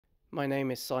My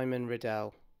name is Simon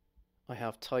Riddell. I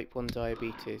have type 1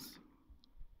 diabetes.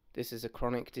 This is a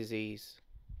chronic disease.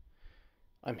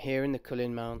 I'm here in the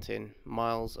Cuillin Mountain,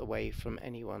 miles away from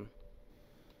anyone.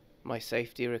 My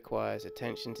safety requires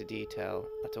attention to detail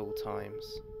at all times.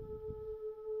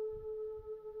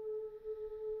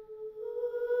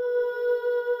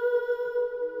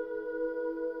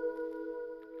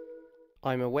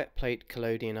 I'm a wet plate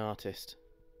collodion artist.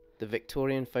 The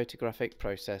Victorian photographic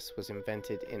process was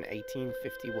invented in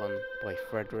 1851 by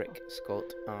Frederick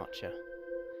Scott Archer.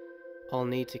 I'll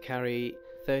need to carry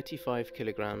 35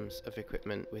 kilograms of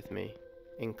equipment with me,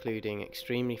 including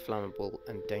extremely flammable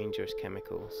and dangerous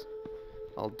chemicals.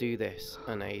 I'll do this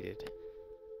unaided.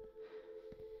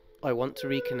 I want to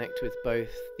reconnect with both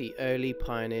the early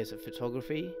pioneers of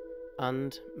photography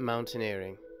and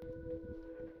mountaineering.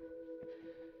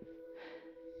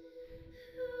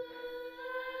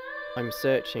 I'm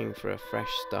searching for a fresh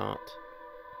start.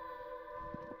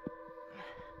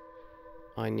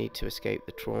 I need to escape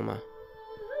the trauma.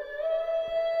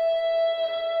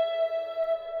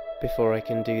 Before I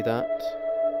can do that,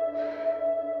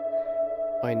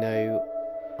 I know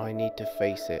I need to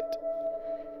face it.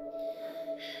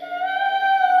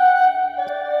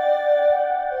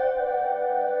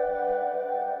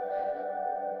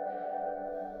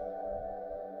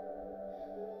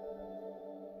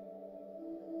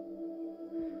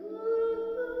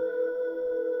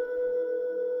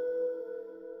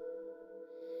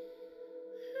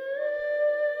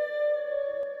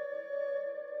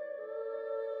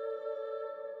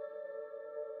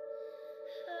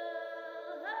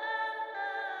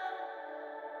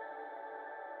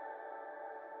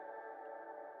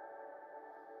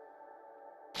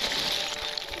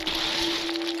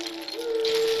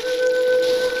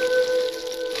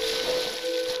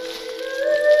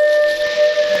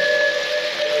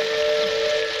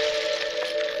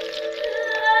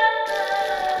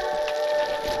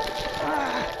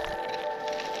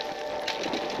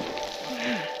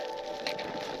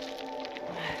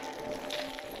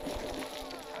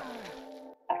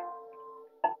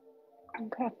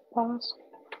 Okay, pause.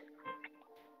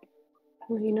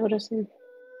 What are you noticing?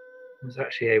 I was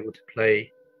actually able to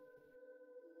play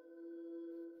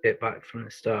it back from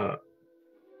the start.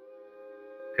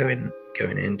 Going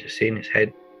in, just seeing his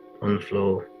head on the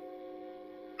floor,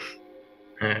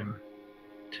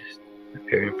 just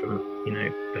appearing from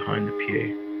behind the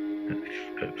pew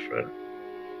at front,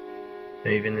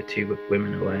 moving the two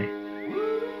women away,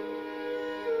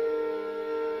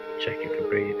 checking for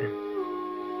breathing,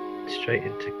 straight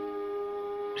into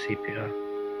CPR.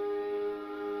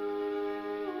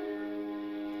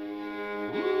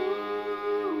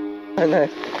 I know.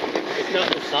 It's not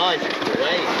the size, it's the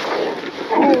weight.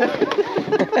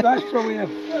 That's probably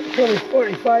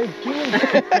 45 kilos.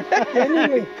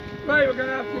 Anyway, right, we're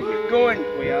gonna have to get going.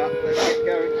 We are, let's get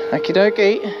going. Okie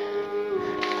dokie.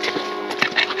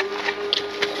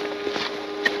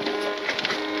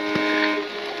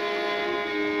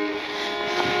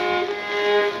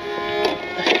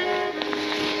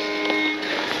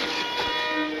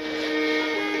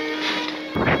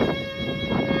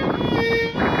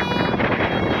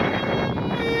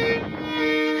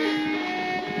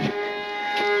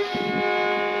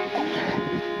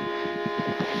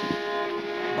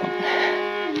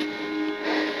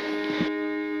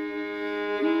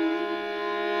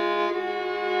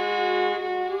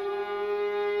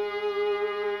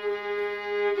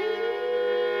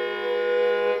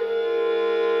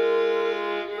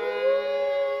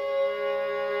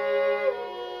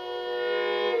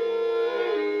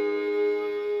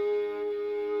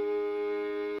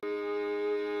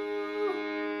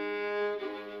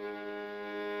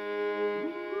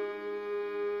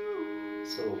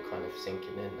 It's all kind of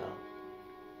sinking in now.